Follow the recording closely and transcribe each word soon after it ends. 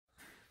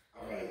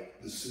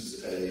This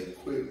is a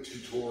quick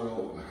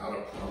tutorial on how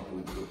to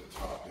properly put the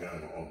top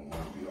down on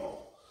Mondial.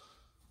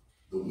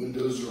 The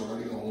windows are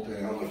already all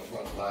down, the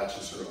front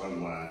latches are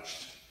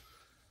unlatched,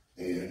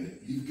 and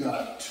you've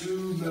got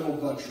two metal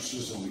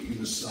buttresses on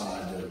either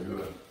side that are going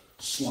to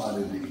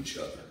slide into each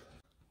other.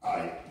 All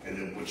right, and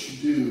then what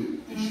you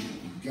do is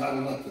you've got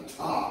to let the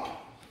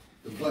top,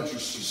 the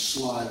buttresses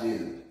slide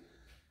in,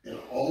 and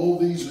all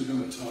these are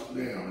going to tuck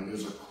down, and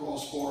there's a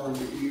crossbar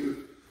over here.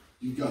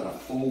 You've got to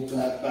fold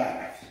that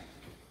back.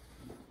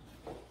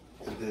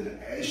 And then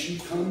as you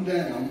come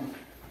down,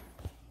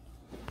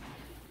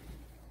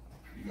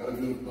 you got to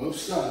go to both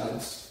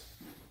sides.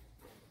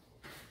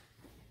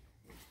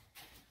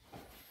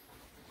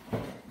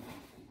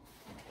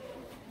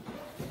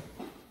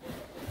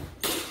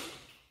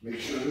 Make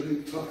sure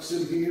everything tucks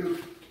in here.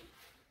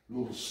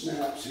 Little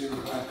snaps here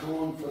back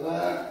on for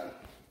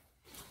that.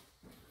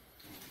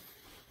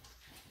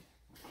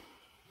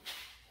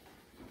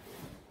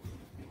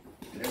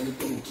 And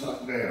everything will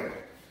tuck down.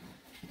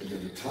 And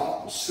then the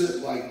top will sit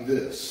like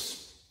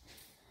this.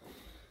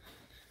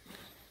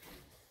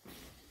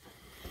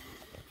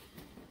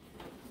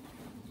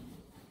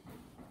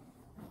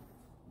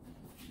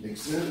 Make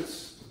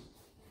sense?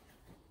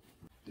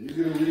 And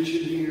you're going to reach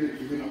in here,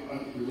 you're going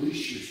to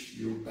release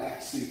your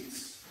back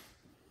seats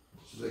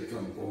so they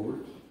come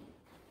forward.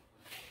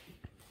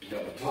 You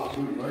got the top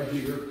boot right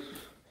here.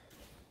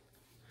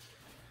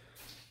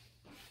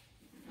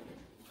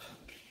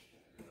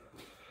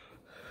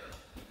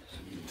 So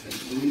you can take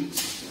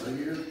these right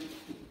here.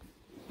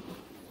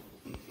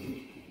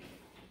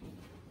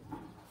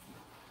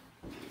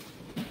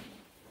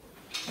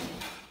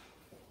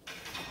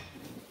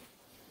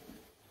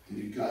 And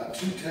you've got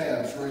two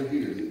tabs right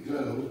here that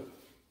go.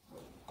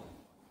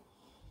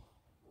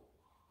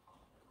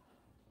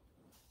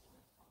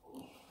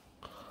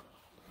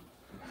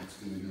 It's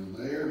going to go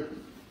there.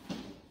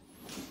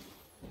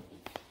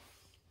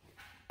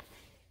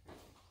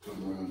 Come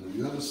around to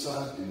the other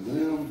side, do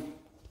them.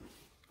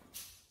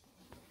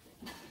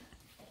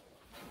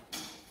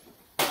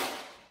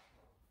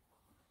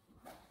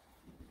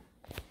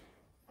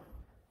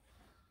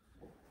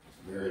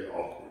 It's very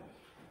awkward.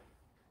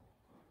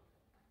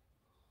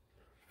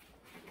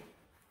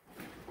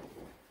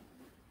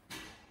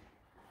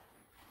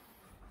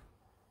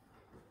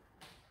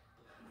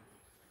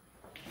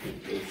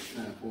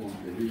 Snap on.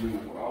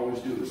 What I always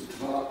do is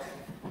tuck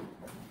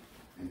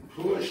and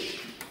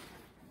push.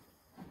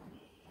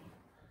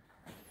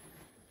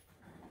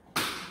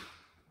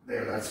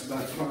 There, that's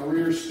my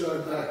rear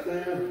stud back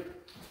there.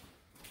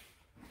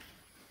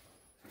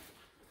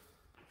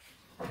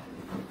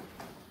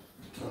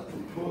 Tuck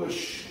and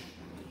push.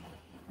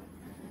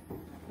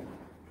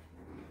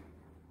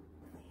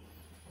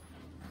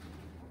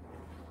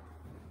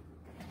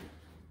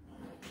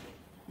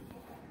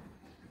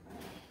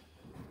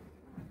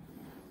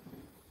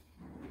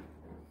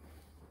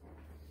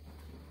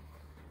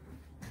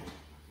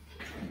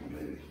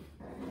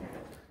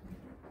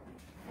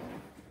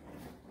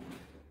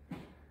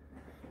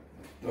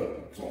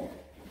 It's on.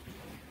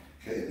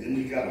 Okay, then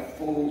you got to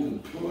fold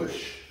and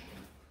push.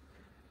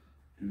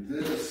 Do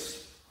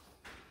this.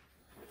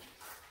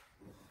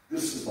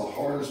 This is the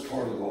hardest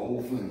part of the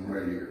whole thing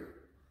right here.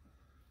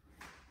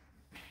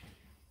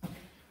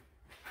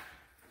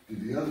 Do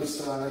the other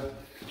side.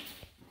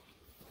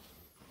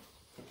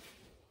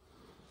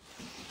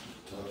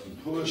 Tuck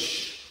and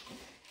push.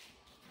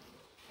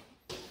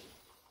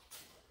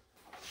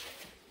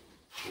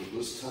 Pull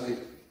this tight.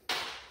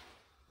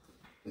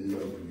 Then you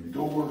open your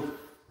door.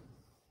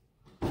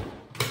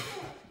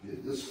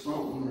 Get this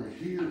front one right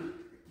here. And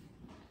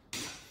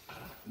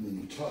then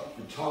you tuck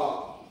the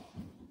top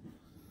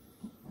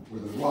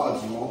where the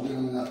rods are all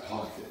down in that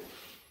pocket.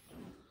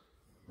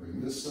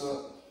 Bring this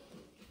up.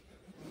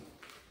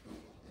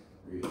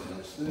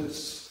 Reattach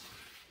this.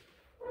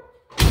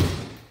 Go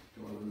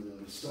over to the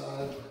other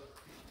side.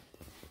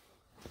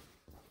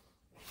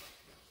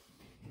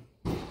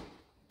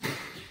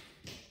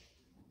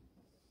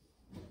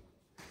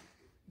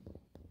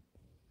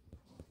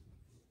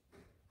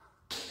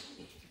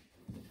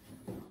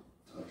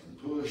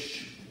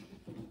 Push.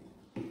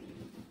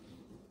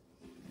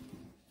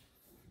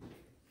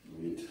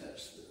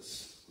 Reattach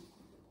this.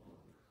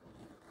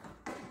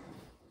 The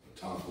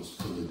top was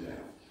fully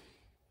down.